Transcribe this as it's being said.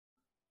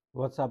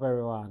What's up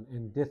everyone?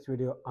 In this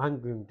video I'm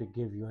going to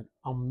give you an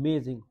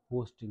amazing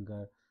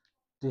Hostinger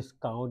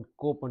discount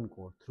coupon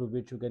code through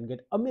which you can get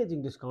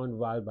amazing discount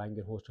while buying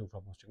your hosting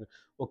from Hostinger.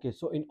 Okay,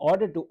 so in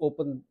order to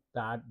open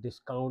that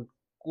discount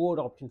code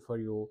option for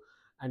you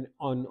and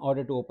in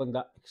order to open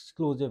the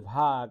exclusive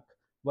hack,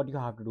 what you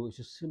have to do is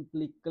you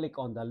simply click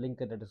on the link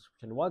in the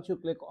description. Once you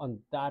click on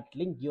that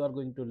link, you are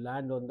going to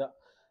land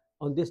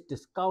on this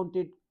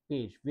discounted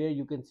page where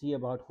you can see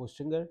about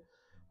Hostinger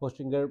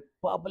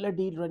popular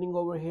deal running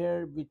over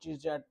here, which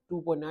is at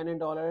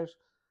 $2.99.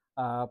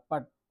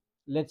 But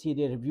let's see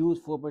the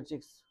reviews: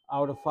 4.6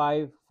 out of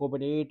 5,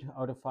 4.8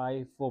 out of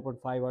 5,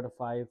 4.5 out of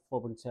 5,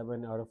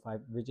 4.7 out of 5,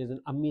 which is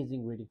an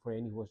amazing rating for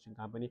any hosting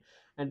company.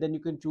 And then you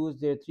can choose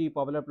their 3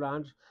 popular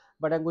plans,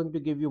 but I'm going to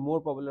give you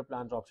more popular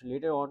plans option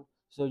later on.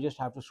 So you just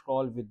have to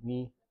scroll with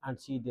me and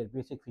see their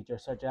basic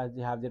features, such as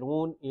they have their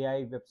own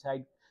AI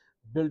website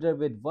builder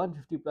with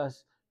 150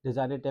 plus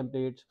designer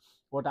templates.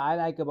 What I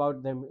like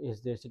about them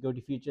is their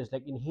security features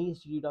like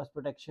enhanced DDoS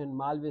protection,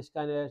 malware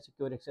scanner,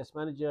 secure access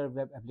manager,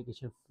 web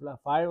application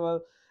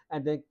firewall,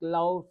 and then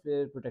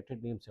Cloudflare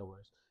protected name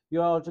servers.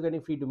 You are also getting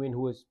free domain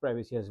who is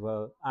privacy as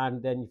well.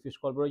 And then if you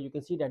scroll below, you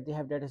can see that they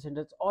have data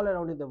centers all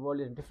around in the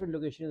world in different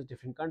locations,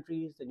 different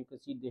countries. Then you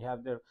can see they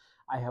have their,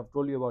 I have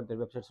told you about their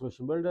website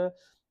solution builder.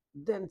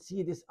 Then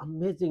see this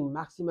amazing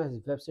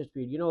maximized website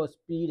speed.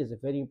 Speed is a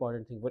very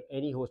important thing for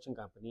any hosting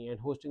company, and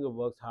hosting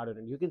works harder,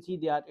 and you can see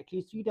they are at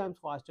least 3 times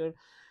faster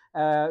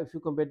if you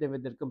compare them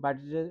with their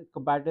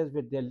competitors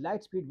with their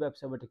light speed web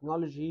server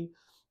technology.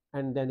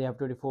 And then they have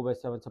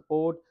 24/7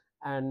 support,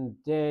 and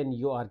then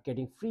you are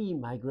getting free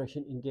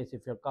migration in case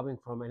if you're coming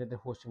from another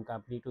hosting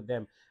company to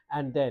them.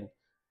 And then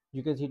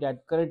you can see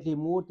that currently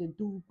more than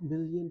 2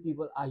 million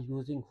people are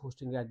using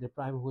hosting at their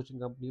prime hosting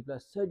company,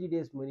 plus 30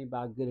 days money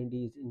back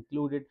guarantee is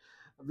included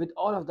with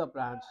all of the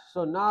plans.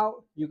 So now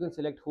you can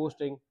select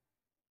hosting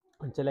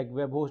and select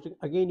web hosting.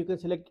 Again, you can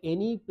select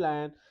any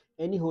plan,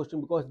 any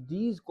hosting, because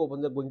these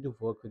coupons are going to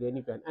work with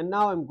any plan. And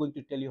now I'm going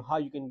to tell you how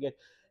you can get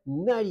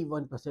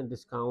 91%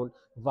 discount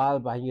while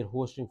buying your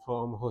hosting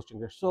from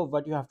Hostinger. So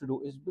what you have to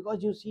do is,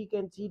 because you see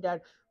can see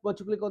that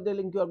once you click on the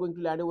link, you are going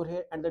to land over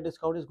here and the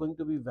discount is going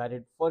to be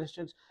valid. For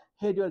instance,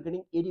 here you are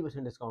getting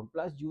 80% discount,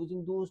 plus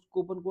using those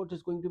coupon codes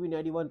is going to be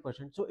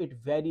 91%. So it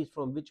varies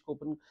from which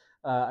coupon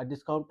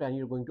discount plan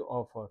you're going to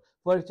offer.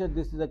 For instance,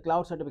 this is a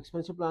cloud setup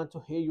expensive plan, so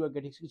here you are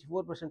getting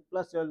 64%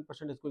 plus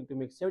 7% is going to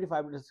make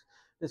 75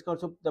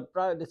 discount. So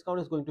the discount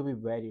is going to be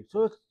varied.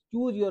 So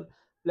choose your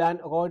plan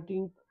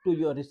according to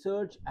your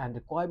research and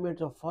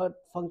requirements of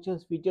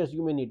functions, features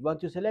you may need.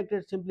 Once you select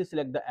it, simply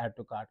select the add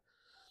to cart.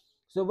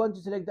 So once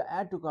you select the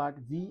add to cart,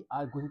 we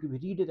are going to be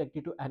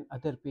redirected to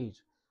another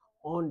page.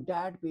 On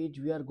that page,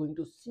 we are going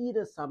to see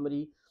the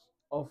summary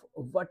of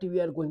what we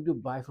are going to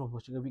buy from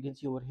Hostinger. We can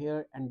see over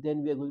here, and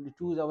then we are going to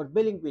choose our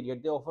billing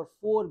period. They offer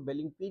 4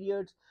 billing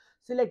periods.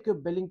 Select your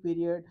billing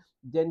period,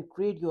 then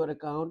create your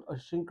account or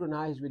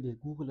synchronize with your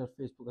Google or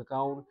Facebook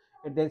account,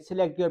 and then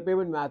select your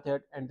payment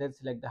method, and then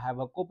select the have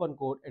a coupon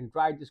code and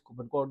write this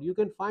coupon code. You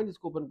can find this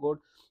coupon code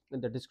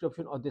in the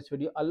description of this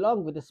video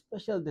along with a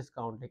special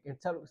discount link, and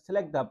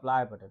select the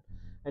apply button,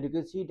 and you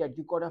can see that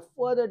you got a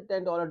further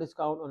 $10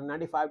 discount on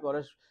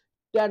 $95.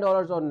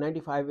 $10 on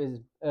 95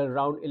 is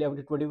around 11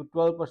 to 20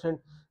 12%.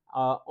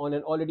 On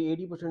an already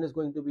 80% is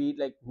going to be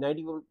like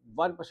 91%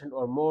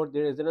 or more.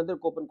 There is another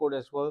coupon code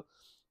as well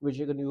which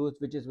you can use,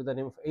 which is with the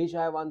name of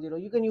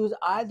HI10. You can use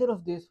either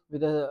of this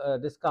with a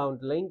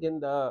discount link in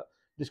the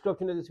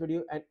description of this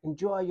video and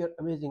enjoy your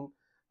amazing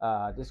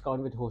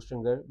discount with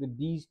Hostinger with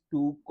these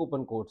two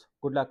coupon codes.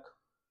 Good luck.